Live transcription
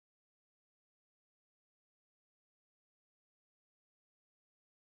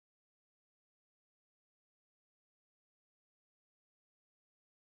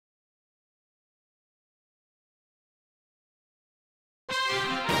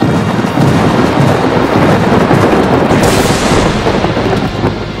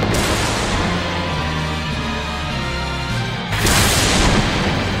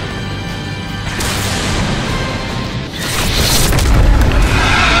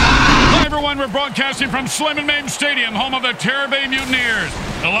we're broadcasting from Slim & Mame Stadium, home of the Terror Bay Mutaneers.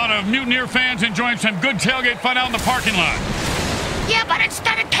 A lot of Mutineer fans enjoying some good tailgate fun out in the parking lot. Yeah, but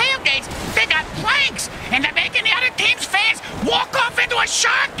instead of tailgates, they got planks, and they're making the other team's fans walk off into a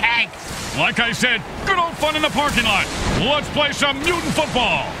shark tank. Like I said, good old fun in the parking lot. Let's play some mutant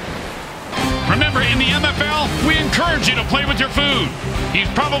football. Remember, in the MFL, we encourage you to play with your food. He's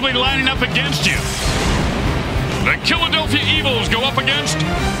probably lining up against you. The Killadelphia Evils go up against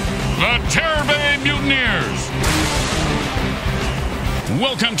the Terror Bay Mutaneers.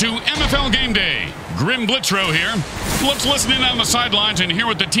 Welcome to MFL Game Day. Grim Blitzrow here. Let's listen in on the sidelines and hear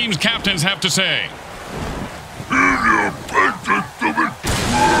what the team's captains have to say.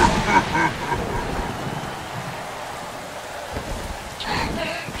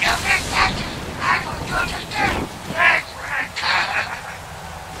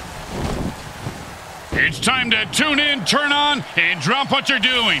 It's time to tune in, turn on, and drop what you're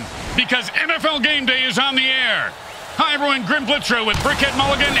doing, because MFL Game Day is on the air. Hi, everyone. Grim Blitzrow with Brickhead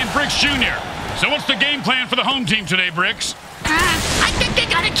Mulligan and Bricks Jr. So what's the game plan for the home team today, Bricks? I think they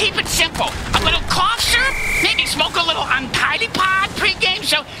gotta keep it simple. A little cough syrup, maybe smoke a little untidy pod pregame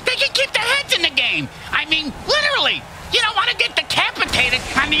so they can keep their heads in the game. I mean, literally. You don't want to get decapitated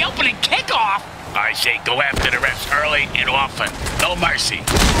on the opening kickoff. I say go after the refs early and often. No mercy.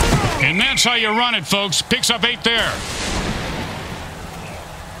 And that's how you run it, folks. Picks up 8 there.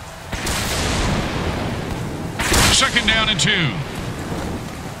 Second down and 2.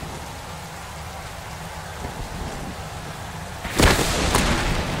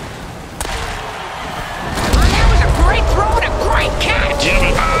 That was a great throw and a great catch. Yeah,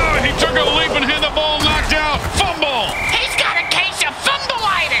 but, he took a leap and had the ball knocked out. Fumble. He's got a case of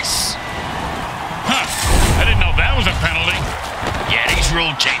fumbleitis. Huh. I didn't know that was a penalty. Yeah, these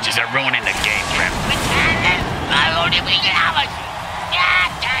rule changes are ruining the game, Rep.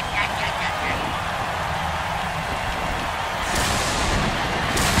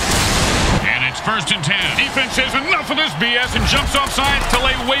 And it's first and 10. Defense says enough of this BS and jumps offside to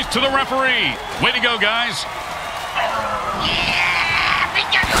lay waste to the referee. Way to go, guys.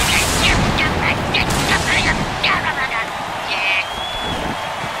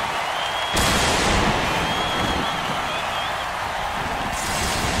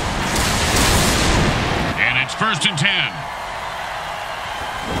 And it's first and 10.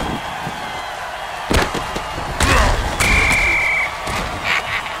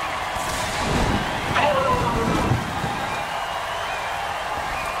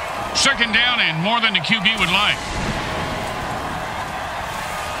 Second down and more than the QB would like.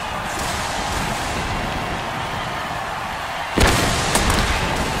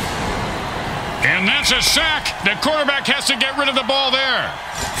 And that's a sack. The quarterback has to get rid of the ball there.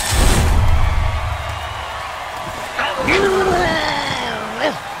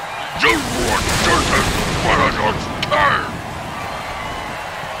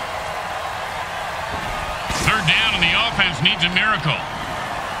 Third down and the offense needs a miracle.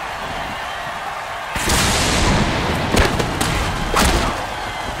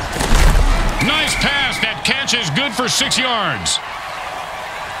 Nice pass. That catch is good for 6 yards.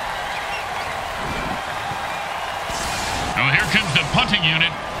 Well, here comes the punting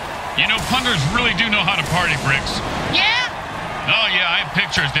unit. You know, punters really do know how to party, Bricks. Yeah? Oh, yeah, I have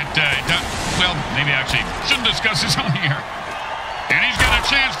pictures that, well, maybe actually shouldn't discuss this on here. And he's got a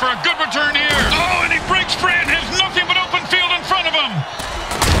chance for a good return here. Oh, and he breaks free and has nothing but open field in front of him.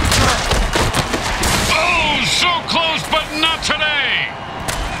 Oh, so close, but not today.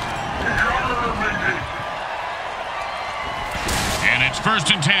 And it's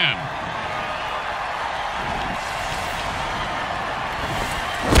first and 10.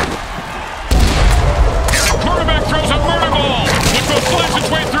 Quarterback throws a murder ball, which will flash its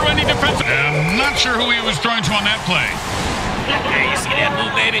way through any defense. I'm not sure who he was throwing to on that play. Hey, you see that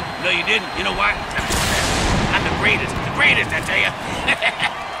move, baby? No, you didn't. You know why? I'm the greatest, I tell you.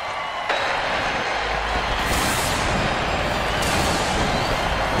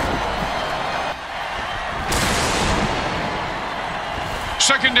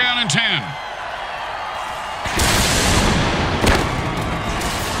 Second down and 10.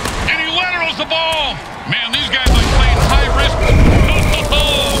 And he laterals the ball. Man, these guys like playing high risk.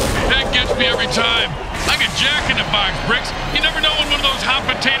 Oh, that gets me every time. Like a jack-in-the-box, Bricks. You never know when one of those hot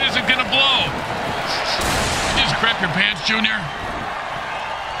potatoes is going to blow. You just crap your pants, Junior.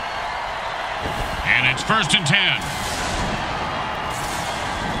 And it's first and 10.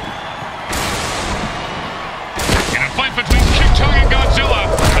 In a fight between King Kong and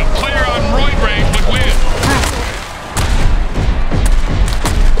Godzilla, the player on roid rage would win.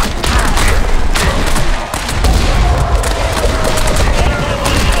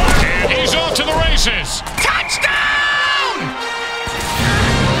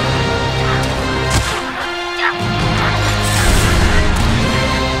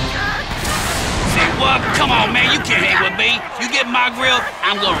 my grill,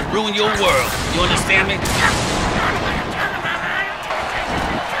 I'm gonna ruin your world. You understand me?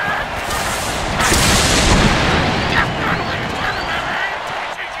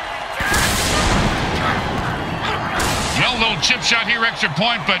 Well, little chip shot here, extra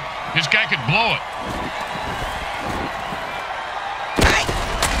point, but this guy could blow it.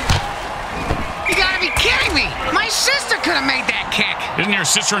 You gotta be kidding me! My sister could have made that kick! Isn't your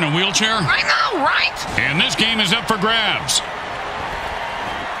sister in a wheelchair? I know, right? And this game is up for grabs.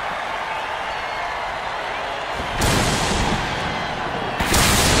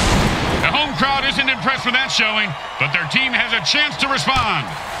 The home crowd isn't impressed with that showing, but their team has a chance to respond.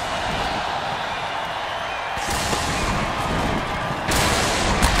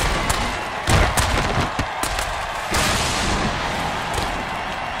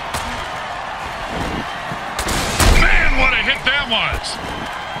 What a hit that was.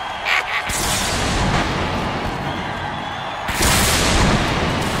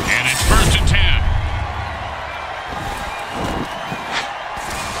 And it's 1st and 10.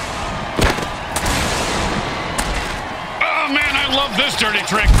 Oh, man, I love this dirty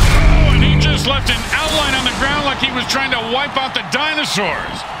trick. Oh, and he just left an outline on the ground like he was trying to wipe out the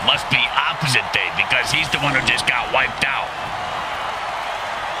dinosaurs. Must be opposite day because he's the one who just got wiped out.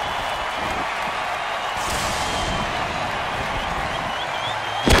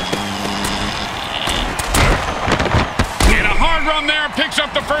 Hard run there, picks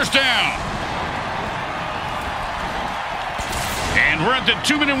up the first down. And we're at the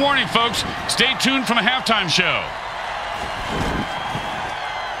 2-minute warning, folks. Stay tuned for the halftime show.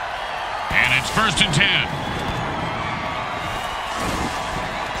 And it's 1st and 10.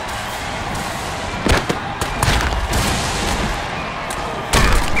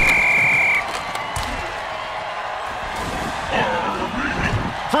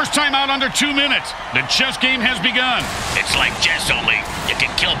 First time out under 2 minutes. The chess game has begun. It's like chess, only you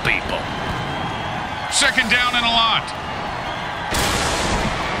can kill people. 2nd down and a lot.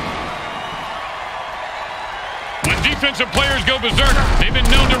 When defensive players go berserk, they've been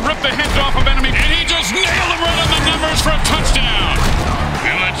known to rip the heads off of enemies, and he just nailed him right on the numbers for a touchdown.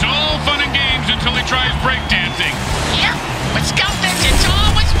 Well, it's all fun and games until he tries breakdancing. Yep, but Skeltons, it's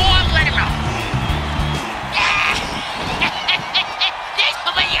always more literal.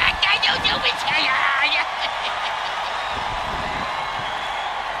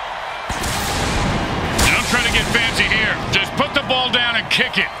 Don't try to get fancy here. Just put the ball down and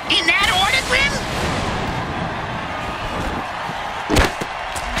kick it. In that order, Grim?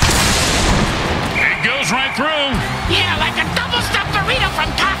 It goes right through. Yeah, like a double-stuffed burrito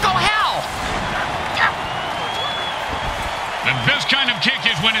from Taco Hell. The best kind of kick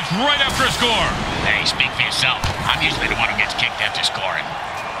is when it's right after a score. Hey, speak for yourself. I'm usually the one who gets kicked after scoring.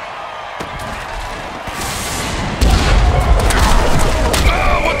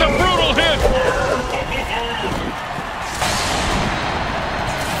 Oh, what a brutal hit!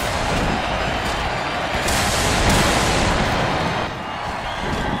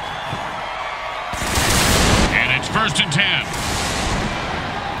 And it's 1st and 10.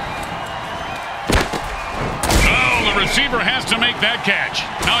 Oh, the receiver has to make that catch.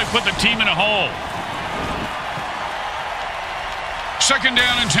 Now he put the team in a hole. 2nd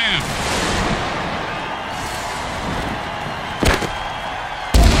down and 10.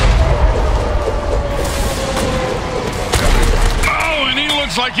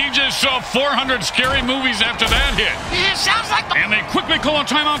 Looks like he just saw 400 scary movies after that hit. Yeah, sounds like the... And they quickly call a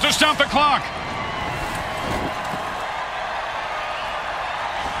timeout to stop the clock.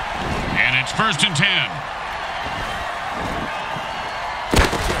 And it's 1st and 10.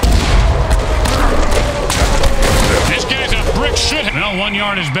 This guy's a brick shit. Well, 1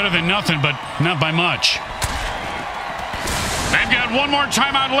 yard is better than nothing, but not by much. They've got one more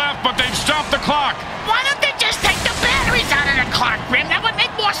timeout left, but they've stopped the clock. Why don't they just take the batteries out of the clock, Grim? That would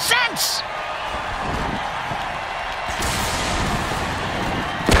make more sense.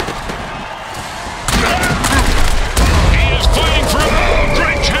 He is fighting for a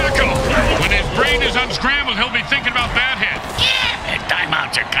great tackle. When his brain is unscrambled, he'll be thinking about that hit. Yeah, and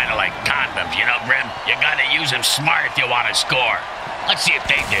timeouts are kind of like condoms, you know, Grim? You gotta use them smart if you want to score. Let's see if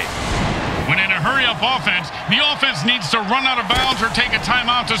they did. When in a hurry-up offense, the offense needs to run out of bounds or take a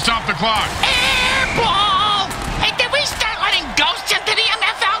timeout to stop the clock. Air ball! Hey, did we start letting ghosts into the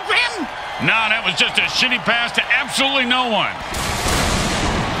NFL, Grim? No, that was just a shitty pass to absolutely no one.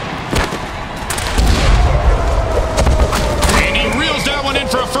 And he reels that one in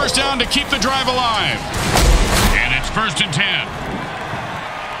for a first down to keep the drive alive. And it's 1st and 10.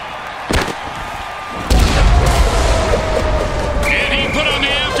 And he put on the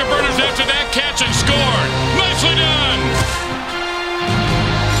afterburners after that catch and scored. Nicely done.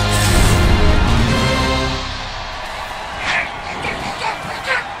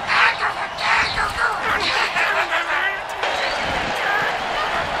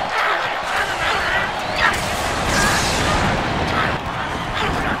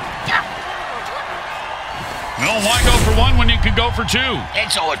 No, why go for one when you could go for two?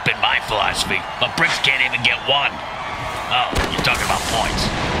 It's always been my philosophy, but Bricks can't even get one. Oh, you're talking about points.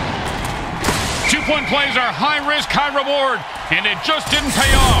 2-point plays are high risk, high reward, and it just didn't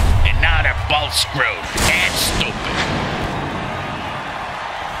pay off. And now they're both screwed and stupid.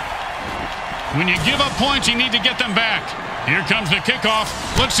 When you give up points, you need to get them back. Here comes the kickoff.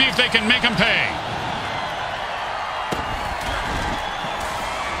 Let's see if they can make them pay.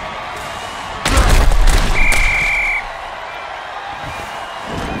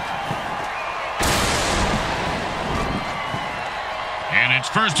 And it's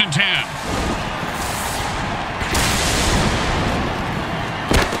 1st and 10.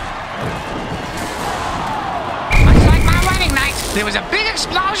 There was a big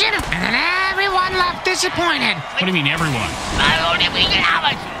explosion, and then everyone left disappointed. What do you mean, everyone?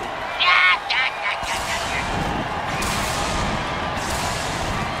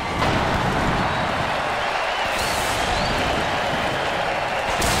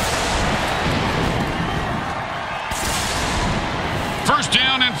 First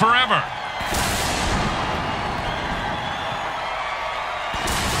down and forever.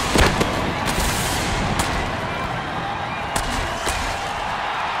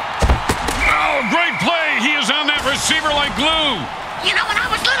 Great play. He is on that receiver like glue. You know, when I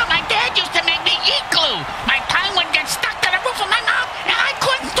was little, my dad used to make me eat glue. My tongue would get stuck to the roof of my mouth, and I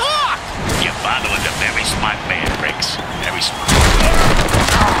couldn't talk. Your father was a very smart man, Bricks. Very smart.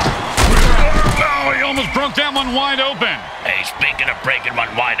 Oh, he almost broke that one wide open. Hey, speaking of breaking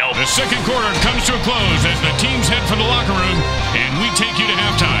one wide open. The second quarter comes to a close as the teams head for the locker room, and we take you to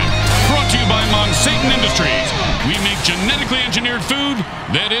halftime. Brought to you by Monday Industries. We make genetically engineered food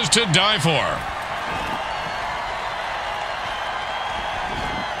that is to die for.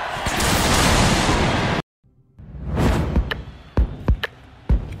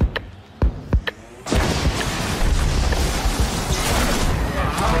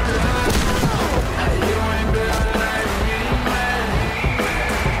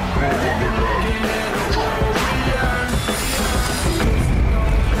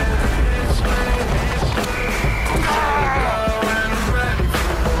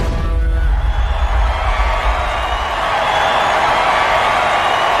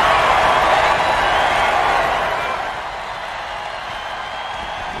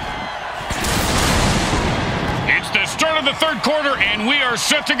 Third quarter, and we are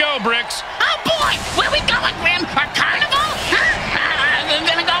set to go, Bricks. Oh, boy! Where we going, Grim? A carnival? We're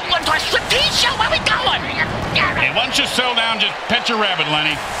gonna go to a striptease show? Where we going? Hey, why don't you settle down? Just pet your rabbit,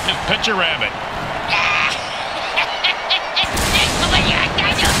 Lenny. Just pet your rabbit.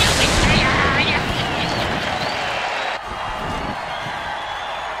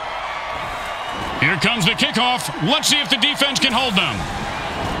 Here comes the kickoff. Let's see if the defense can hold them.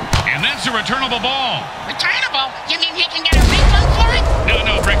 And that's a returnable ball. Returnable? You mean he can get a refund for it?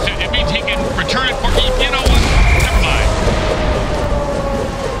 No, Bricks. It means he can return it for, you know what? Never mind.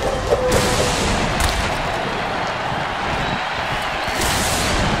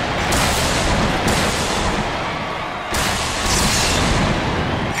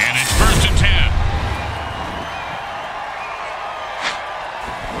 And it's 1st and 10.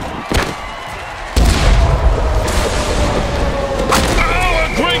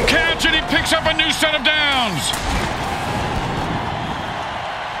 Great catch, and he picks up a new set of downs.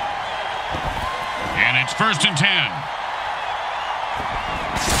 And it's 1st and 10.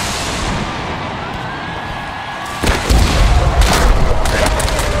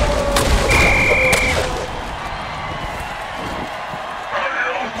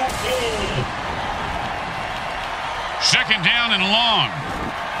 Second down and long.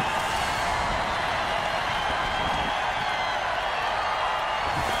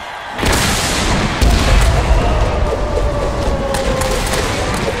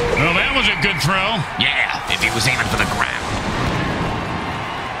 Well, that was a good throw. Yeah, if he was aiming for the ground.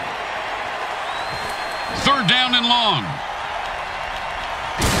 Third down and long.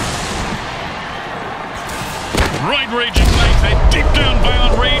 Roid rage ignites that deep down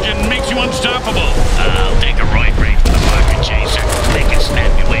violent rage and makes you unstoppable. I'll take a roid rage for the market chaser. They can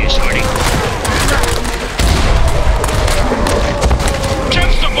snap your way, shorty.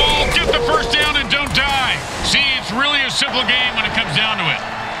 Catch the ball, get the first down, and don't die. See, it's really a simple game when it comes down to it.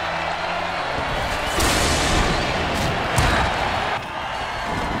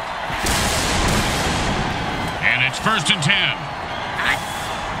 And it's 1st and 10.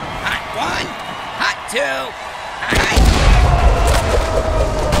 Hot one, hot two.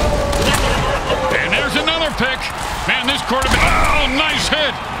 And there's another pick. Man, this quarterback... Oh, nice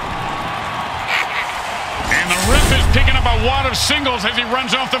hit. And the ref is picking up a wad of singles as he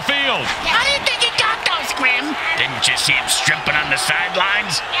runs off the field. How do you think he got those, Grim. Didn't you see him stripping on the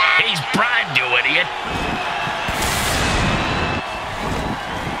sidelines? He's bribed, you idiot.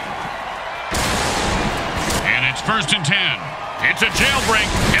 And it's 1st and 10. It's a jailbreak,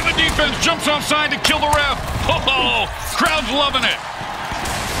 and the defense jumps offside to kill the ref. Oh, crowd's loving it.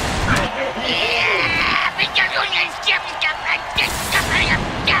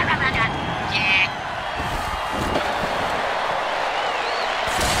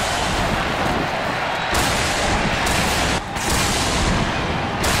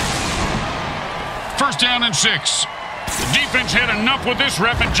 First down and 6. The defense had enough with this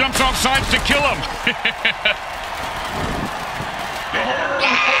ref and jumps off sides to kill him.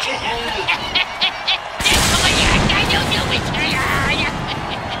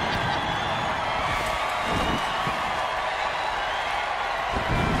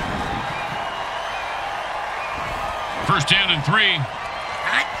 First down and 3.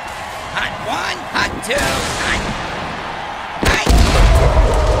 Hot, hot 1, hot 2, hot.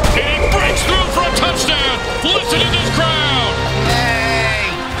 He breaks through for a touchdown. Listen to this crowd.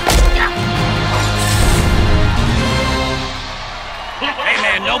 Hey,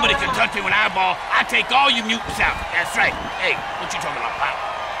 man, nobody can touch me with an eyeball. I take all you mutants out. That's right. Hey, what you talking about, Pop?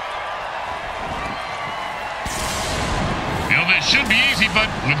 You know, this should be easy,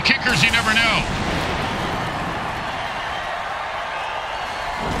 but with kickers, you never know.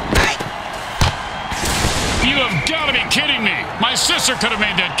 You have got to be kidding me. My sister could have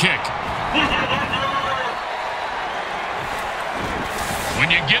made that kick. When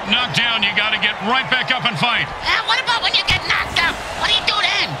you get knocked down, you got to get right back up and fight. What about when you get knocked out? What do you do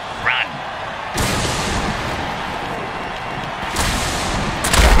then? Run.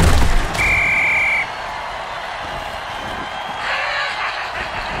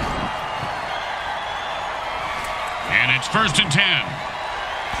 And it's 1st and 10.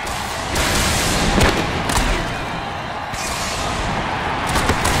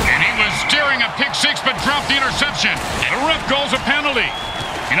 Steering a pick 6, but dropped the interception. And a ref calls a penalty.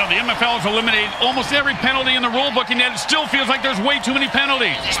 You know, the MFL has eliminated almost every penalty in the rule book, and yet it still feels like there's way too many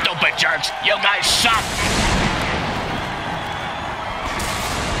penalties. Stupid jerks. You guys suck.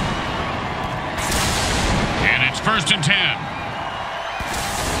 And it's 1st and 10.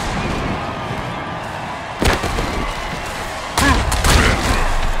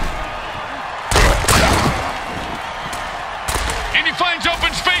 And he finds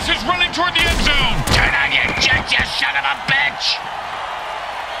open spaces running toward the end zone. Turn on your jet, you son of a bitch.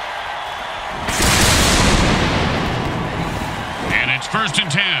 And it's 1st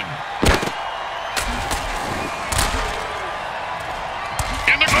and 10.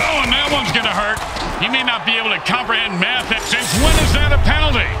 And that one's going to hurt. He may not be able to comprehend math. Since when is that a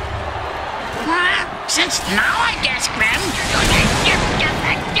penalty? Since now, I guess, Grim.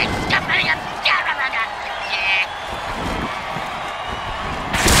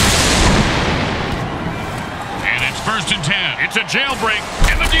 And it's 1st and 10. It's a jailbreak,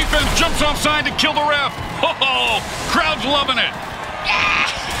 and the defense jumps offside to kill the ref. Oh, crowd's loving it.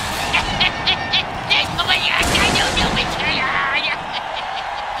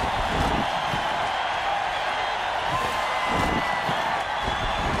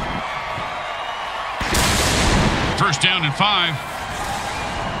 First down and 5.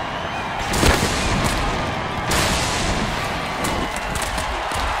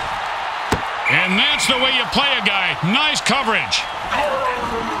 And that's the way you play a guy. Nice coverage.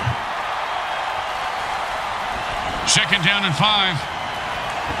 2nd down and 5.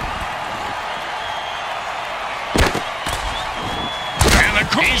 And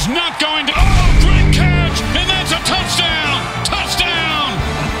he's not going to... Oh, great catch! And that's a touchdown! Touchdown!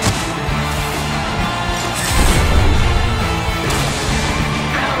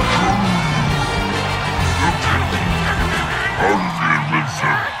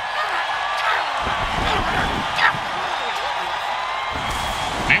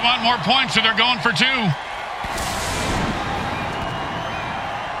 They want more points, so they're going for 2.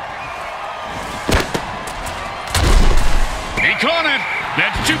 He caught it.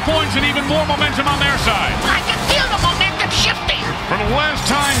 That's 2 points and even more momentum on their side. I can feel the momentum shifting. For the last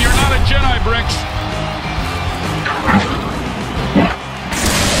time, you're not a Jedi, Bricks.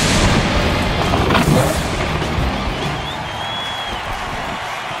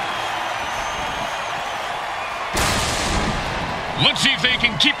 Let's see if they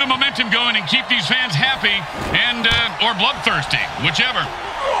can keep the momentum going and keep these fans happy and or bloodthirsty, whichever.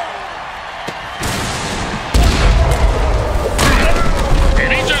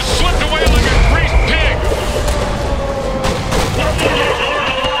 And he just slipped away like a greased pig.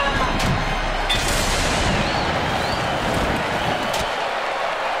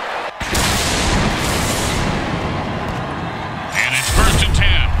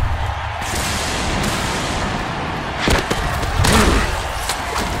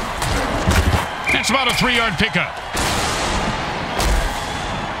 3-yard pickup.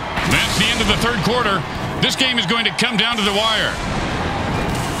 That's the end of the third quarter. This game is going to come down to the wire.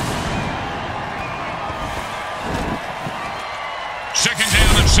 Second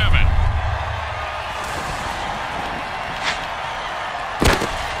down and 7.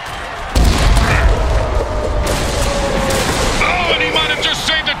 Oh, and he might have just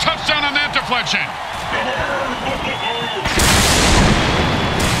saved a touchdown on that deflection.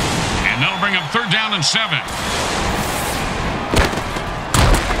 And that'll bring up third down and 7.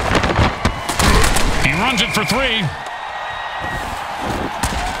 He runs it for 3.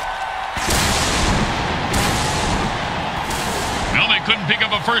 Well, they couldn't pick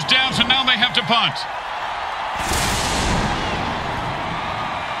up a first down, so now they have to punt.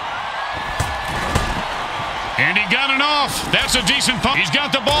 And he got it off. That's a decent punt. He's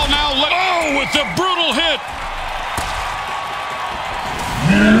got the ball now. Oh, with the brutal hit.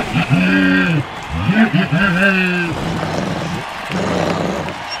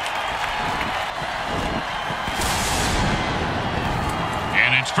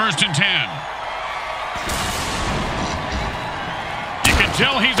 And it's first and 10. You can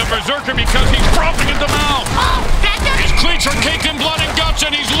tell he's a berserker because he's frothing at the mouth. Oh, His cleats are caked in blood and guts,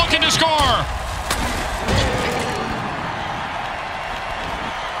 and he's looking to score.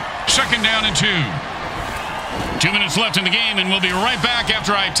 Second down and 2. 2 minutes left in the game, and we'll be right back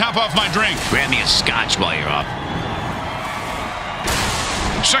after I top off my drink. Grab me a scotch while you're up.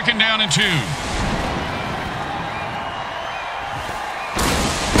 Second down and 2.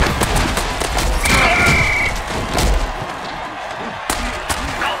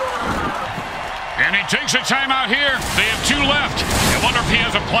 And he takes a timeout here. They have 2 left. I wonder if he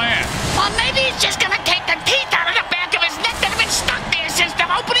has a plan. Well, maybe he's just going to take the teeth out of the back of his neck that have been stuck there since the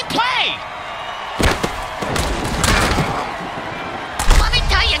opening play. Let me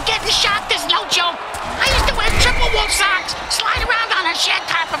tell you, getting shot is no joke. I used to wear triple wool socks, slide around on a shag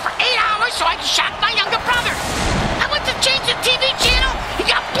carpet for 8 hours so I could shock my younger brother. I went to change the TV channel, he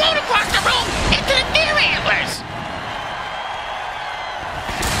got blown across the room into the deer antlers.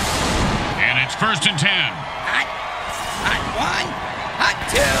 And it's first and 10. Hot 1, hot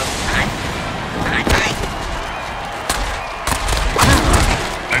 2, hot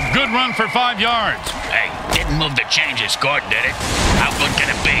 9. A good run for 5 yards. Hey, didn't move the change and scored, did it? How good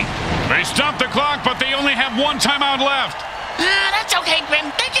can it be? They stopped the clock, but they only have 1 timeout left. That's okay,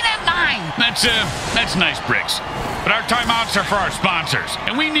 Grim. They can have 9. That's nice, Bricks. But our timeouts are for our sponsors,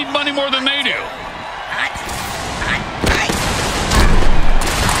 and we need money more than they do. Hot 9.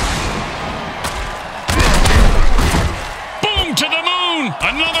 Boom to the moon!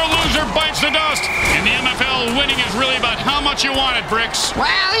 Another loser bites the dust. In the NFL, winning is really about how much you want it, Bricks.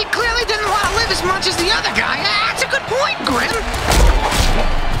 Well, he clearly didn't want to live as much as the other guy. That's a good point, Grim.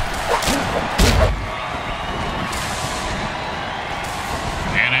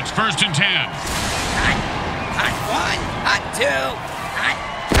 And it's first and 10. Hot 1, hot 2, hot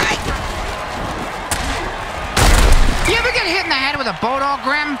 9. You ever get hit in the head with a boat all,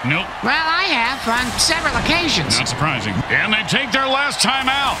 Grim? Nope. Well, I have on several occasions. Not surprising. And they take their last time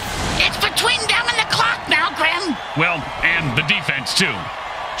out. It's between them and the clock now, Grim. Well, and the defense, too.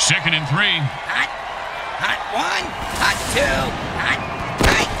 Second and 3. Hot 1, hot 2, hot 9.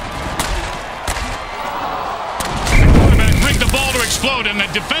 The quarterback rigged the ball to explode, and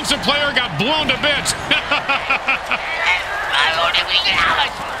the defensive player got blown to bits.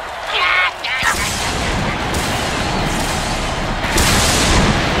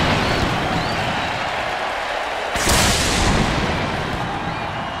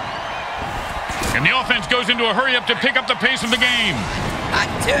 And the offense goes into a hurry-up to pick up the pace of the game. Hot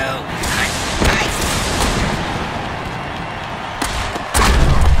 2, hot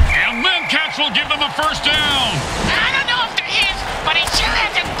 9. And then catch will give them a first down. I don't know if they're his, but he sure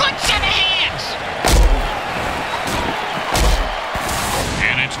has a good set of hands.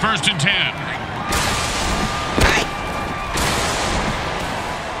 And it's first and 10.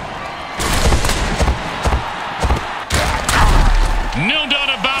 No doubt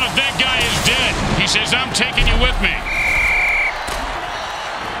about it, that guy is dead. He says, I'm taking you with me.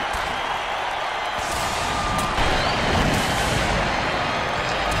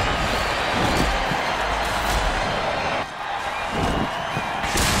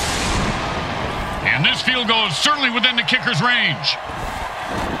 And this field goal is certainly within the kicker's range.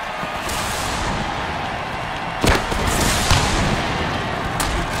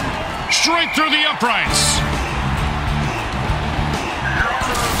 Straight through the uprights.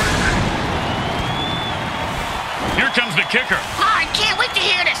 Here comes the kicker. Oh, I can't wait to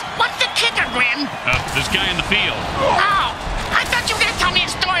hear this. What's the kicker, Grim? This guy in the field. Oh, I thought you were going to tell me a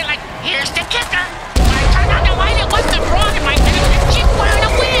story like, here's the kicker. But No, I wasn't wrong in my head. She's wearing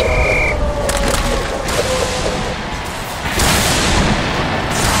a wig.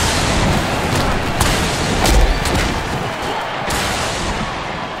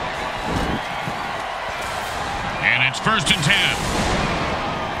 And it's 1st and 10.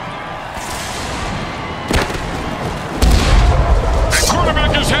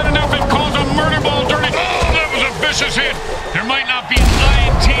 Quarterback is heading up and calls a murder ball dirty. Oh, that was a vicious hit. There might not be an eye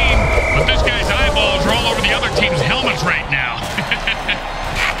in team, but this guy's eyeballs are all over the other team's helmets right now.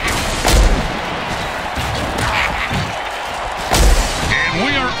 And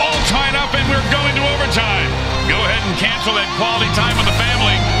we are all tied up and we're going to overtime. Go ahead and cancel that quality time with the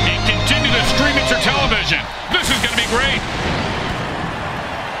family and continue to stream at your television. This is going to be great.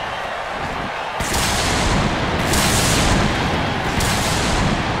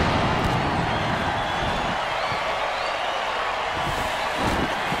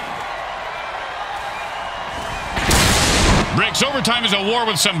 Overtime is a war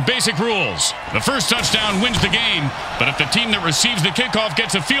with some basic rules. The first touchdown wins the game, but if the team that receives the kickoff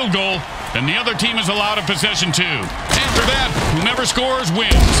gets a field goal, then the other team is allowed a possession too. After that, whomever scores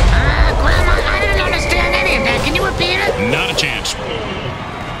wins. Grandma, I didn't understand any of that. Can you repeat it? Not a chance.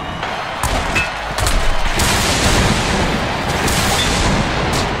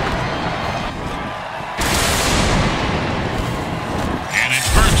 And it's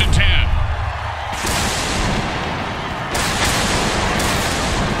 1st and 10.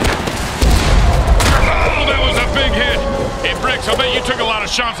 Big hit. Hey, Bricks, I bet you took a lot of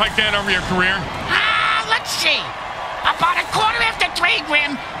shots like that over your career. Let's see. About 3:15,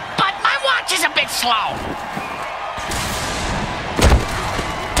 Grim, but my watch is a bit slow.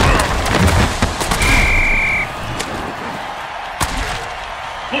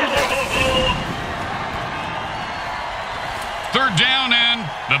 Third down, and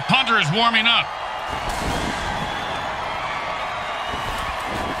the punter is warming up.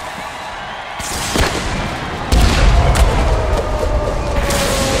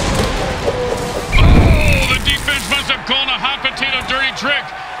 Calling a hot potato dirty trick.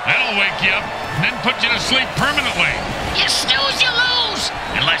 That'll wake you up and then put you to sleep permanently. You snooze, you lose.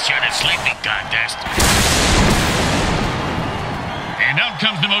 Unless you're in a sleeping contest. And out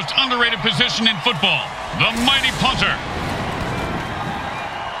comes the most underrated position in football, the mighty punter.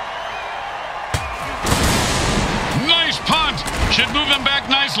 Nice punt. Should move him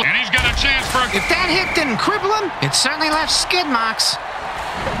back nicely. And he's got a chance for a... If that hit didn't cripple him, it certainly left skid marks.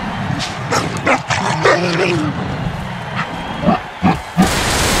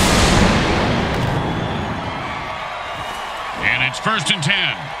 And it's 1st and 10.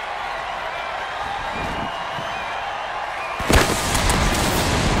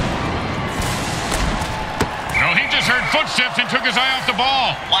 No, he just heard footsteps and took his eye off the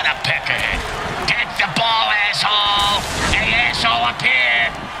ball. What a peckerhead. Get the ball, asshole. Hey, asshole, up here.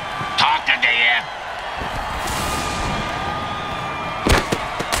 Talking to you.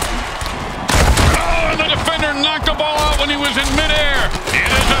 Oh, the defender knocked the ball out when he was in midair. It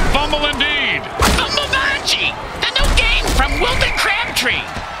is a fumble indeed. Fumble Manchi, the new game from Wilton Crabtree.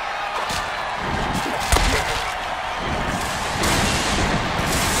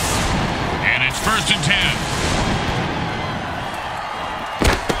 And it's 1st and 10.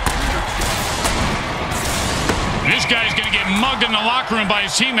 This guy's going to get mugged in the locker room by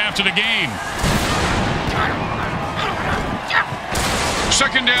his team after the game.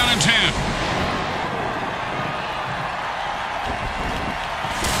 2nd down and 10.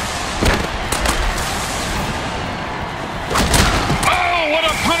 What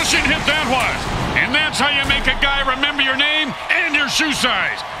a punishing hit that was. And that's how you make a guy remember your name and your shoe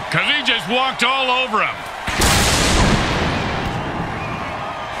size. Because he just walked all over him.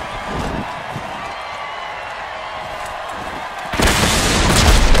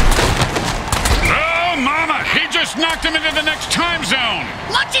 Oh, mama. He just knocked him into the next time zone.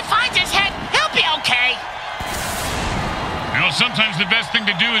 Once he finds his head, he'll be okay. You know, sometimes the best thing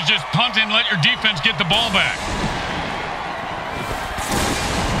to do is just punt and let your defense get the ball back.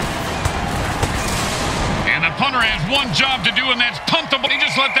 And the punter has one job to do, and that's punt the ball. He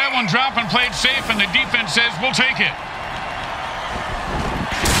just let that one drop and played safe, and the defense says, we'll take it.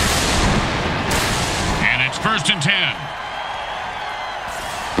 And it's 1st and 10.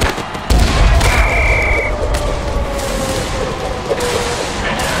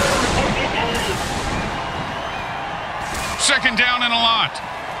 Second down and a lot.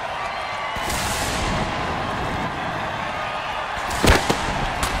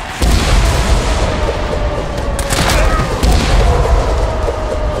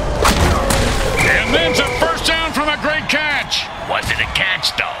 And then it's a first down from a great catch. Was it a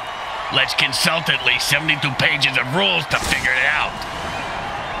catch, though? Let's consult at least 72 pages of rules to figure it out.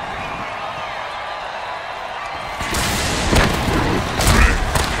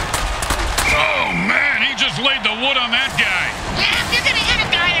 Oh, man, he just laid the wood on that guy. Yeah, if you're gonna hit a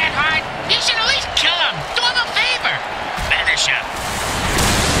guy that hard, you should at least kill him. Do him a favor. Finish him.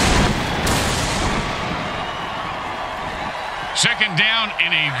 Second down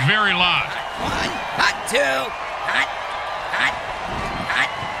and a very lot. Hot 1, hot 2, hot.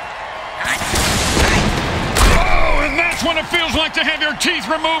 Oh, and that's what it feels like to have your teeth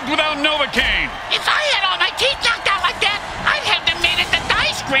removed without Novocaine. If I had all my teeth knocked out like that, I'd have them made at the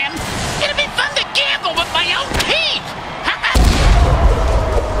dice, Grim. It'd be fun to gamble with my own teeth.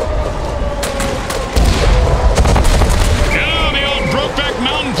 Oh, the old Brokeback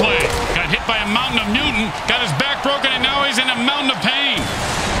Mountain play. Got hit by a mountain of Mutant, got his back broken, and now he's in a mountain of pain.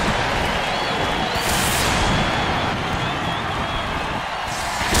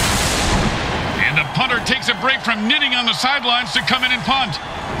 And the punter takes a break from knitting on the sidelines to come in and punt.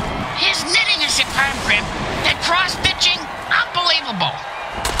 His knitting is superb, Grim. That cross-stitching, unbelievable.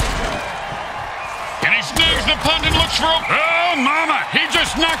 And he snags the punt and looks for a... Oh, mama! He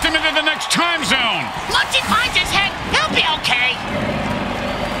just knocked him into the next time zone. Once he finds his head, he'll be okay.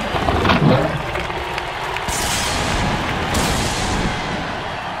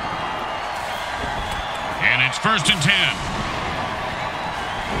 And it's 1st and 10.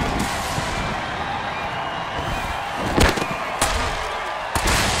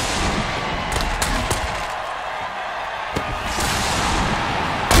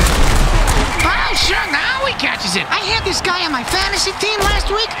 Sure, now he catches it. I had this guy on my fantasy team last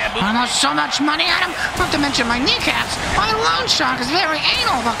week. I lost so much money on him, not to mention my kneecaps. My loan shark is very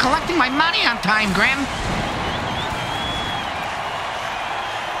anal about collecting my money on time, Grim.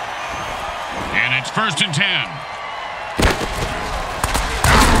 And it's 1st and 10.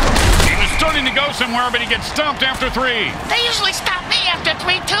 He was starting to go somewhere, but he gets stopped after 3. They usually stop me after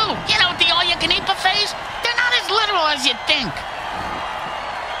 3, too. You know, the all-you-can-eat buffets? They're not as literal as you think.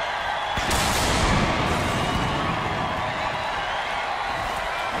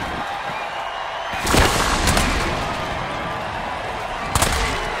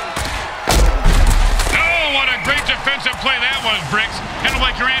 Defensive play that was, Bricks. Kind of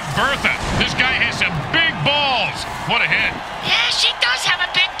like your Aunt Bertha. This guy has some big balls. What a hit. Yeah, she does have a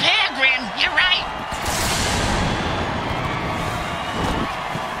big pair, Grim. You're right.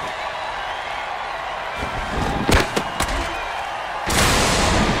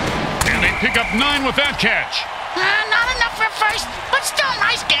 And they pick up 9 with that catch. Not enough for first, but still a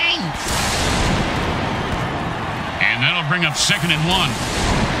nice game. And that'll bring up 2nd and 1.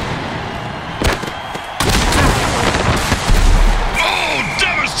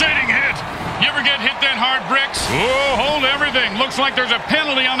 Devastating hit. You ever get hit that hard, Bricks? Oh, hold everything. Looks like there's a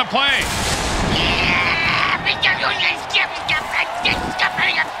penalty on the play.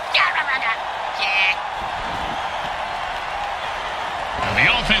 The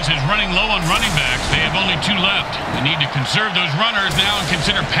offense is running low on running backs. They have only 2 left. They need to conserve those runners now and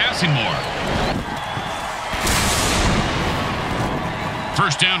consider passing more.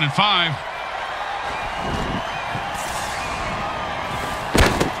 1st down and 5.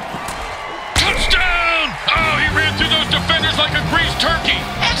 Oh, he ran through those defenders like a greased turkey.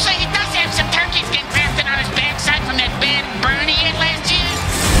 Actually, he does have some turkeys getting grafted on his backside from that bad burn he had last year.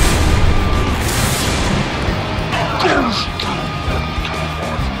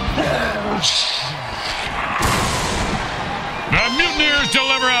 The Mutineers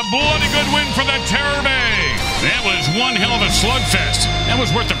deliver a bloody good win for the Terror Bay. That was one hell of a slugfest. That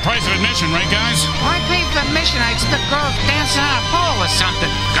was worth the price of admission, right, guys? Why pay for admission? I expect girls dancing on a pole or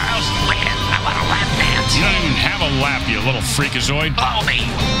something. Girls, look at him. I want a lap dance. You don't even have a lap, you little freakazoid. Follow me.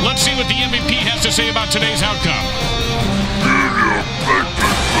 Let's see what the MVP has to say about today's outcome.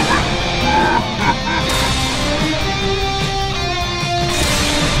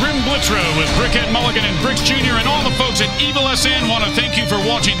 Grim Blitzrow with Brickhead Mulligan and Bricks Jr. and all the folks at Evil SN want to thank you for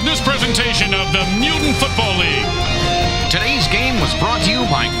watching this presentation of the Mutant Football League. Today's game was brought to you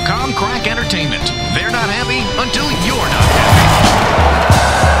by Comcrack Entertainment. They're not happy until you're not happy.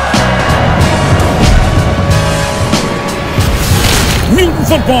 Mutant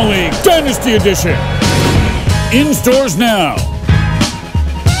Football League Dynasty Edition. In stores now.